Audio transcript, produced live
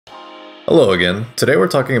Hello again. Today we're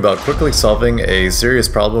talking about quickly solving a serious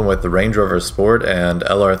problem with the Range Rover Sport and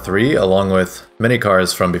LR3 along with many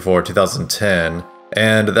cars from before 2010,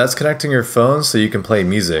 and that's connecting your phone so you can play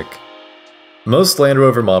music. Most Land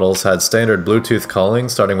Rover models had standard Bluetooth calling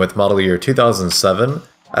starting with model year 2007,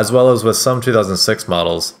 as well as with some 2006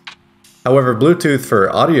 models. However, Bluetooth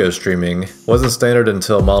for audio streaming wasn't standard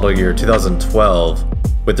until model year 2012,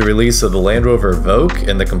 with the release of the Land Rover Voque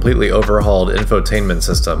and the completely overhauled infotainment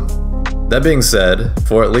system. That being said,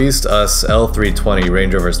 for at least us L320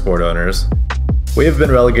 Range Rover Sport owners, we have been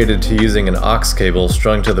relegated to using an aux cable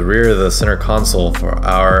strung to the rear of the center console for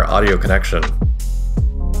our audio connection.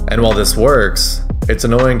 And while this works, it's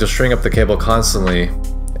annoying to string up the cable constantly,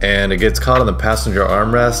 and it gets caught on the passenger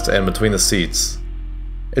armrest and between the seats.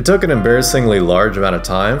 It took an embarrassingly large amount of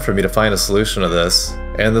time for me to find a solution to this,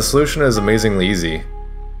 and the solution is amazingly easy.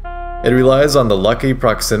 It relies on the lucky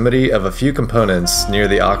proximity of a few components near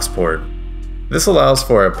the aux port. This allows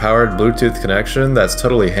for a powered Bluetooth connection that's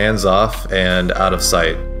totally hands-off and out of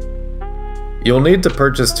sight. You'll need to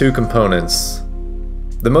purchase two components,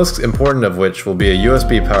 the most important of which will be a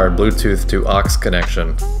USB-powered Bluetooth to aux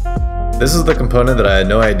connection. This is the component that I had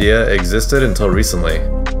no idea existed until recently.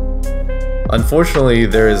 Unfortunately,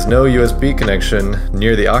 there is no USB connection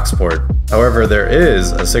near the aux port. However, there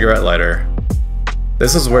is a cigarette lighter.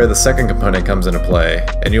 This is where the second component comes into play,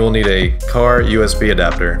 and you will need a car USB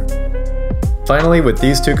adapter. Finally, with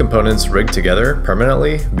these two components rigged together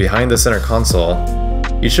permanently behind the center console,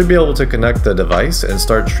 you should be able to connect the device and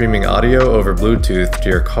start streaming audio over Bluetooth to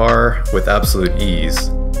your car with absolute ease.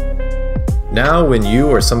 Now, when you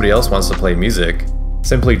or somebody else wants to play music,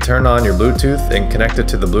 simply turn on your Bluetooth and connect it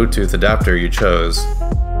to the Bluetooth adapter you chose.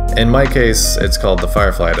 In my case, it's called the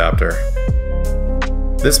Firefly adapter.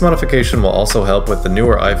 This modification will also help with the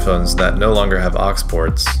newer iPhones that no longer have aux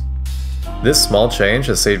ports. This small change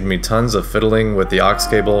has saved me tons of fiddling with the aux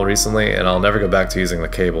cable recently, and I'll never go back to using the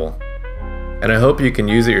cable. And I hope you can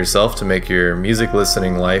use it yourself to make your music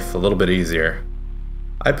listening life a little bit easier.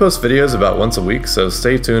 I post videos about once a week, so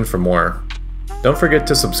stay tuned for more. Don't forget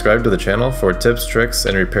to subscribe to the channel for tips, tricks,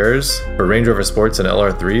 and repairs for Range Rover Sports and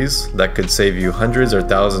LR3s that could save you hundreds or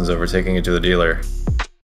thousands over taking it to the dealer.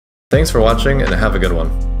 Thanks for watching and have a good one.